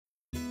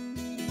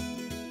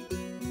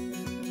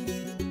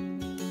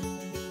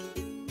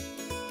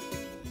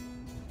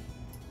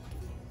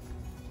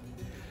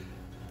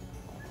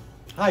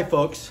Hi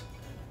folks,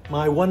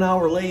 my 1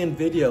 hour lay-in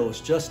video is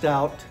just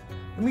out.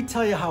 Let me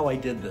tell you how I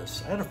did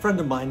this. I had a friend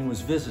of mine who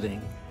was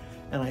visiting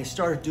and I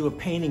started to do a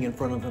painting in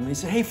front of him. He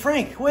said, "Hey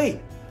Frank, wait,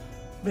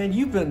 man,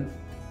 you've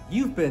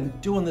been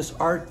doing this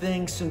art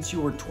thing since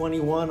you were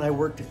 21. I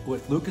worked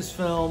with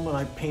Lucasfilm and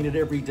I painted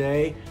every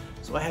day.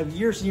 So I have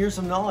years and years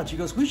of knowledge." He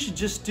goes, "We should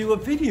just do a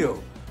video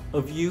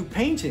of you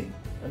painting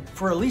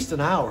for at least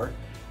an hour."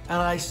 And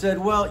I said,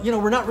 "Well,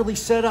 we're not really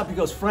set up." He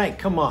goes, "Frank,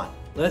 come on,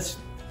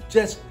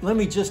 let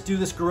me just do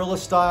this guerrilla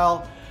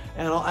style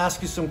and I'll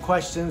ask you some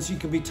questions. You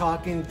can be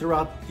talking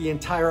throughout the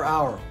entire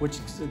hour," which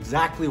is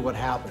exactly what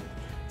happened.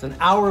 It's an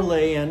hour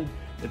lay-in,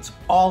 it's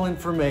all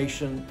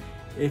information.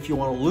 If you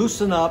want to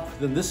loosen up,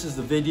 then this is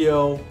the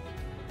video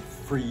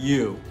for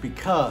you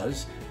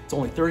because it's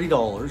only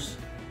 $30.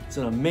 It's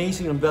an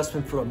amazing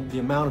investment for the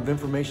amount of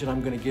information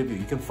I'm going to give you.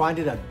 You can find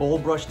it at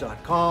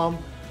boldbrush.com.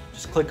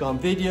 Just click on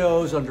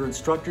videos, under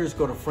instructors,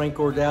 go to Frank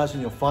Ordaz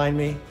and you'll find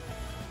me.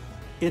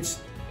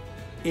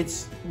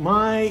 It's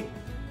my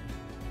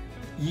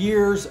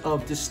years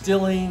of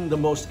distilling the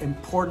most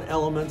important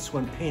elements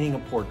when painting a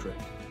portrait.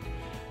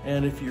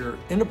 And if you're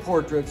into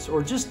portraits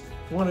or just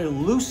want to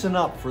loosen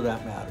up for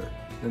that matter,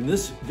 then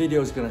this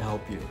video is going to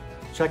help you.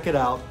 Check it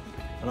out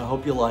and I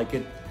hope you like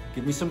it.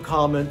 Give me some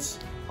comments.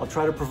 I'll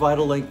try to provide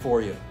a link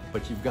for you,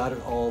 but you've got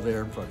it all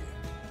there in front of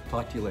you.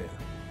 Talk to you later.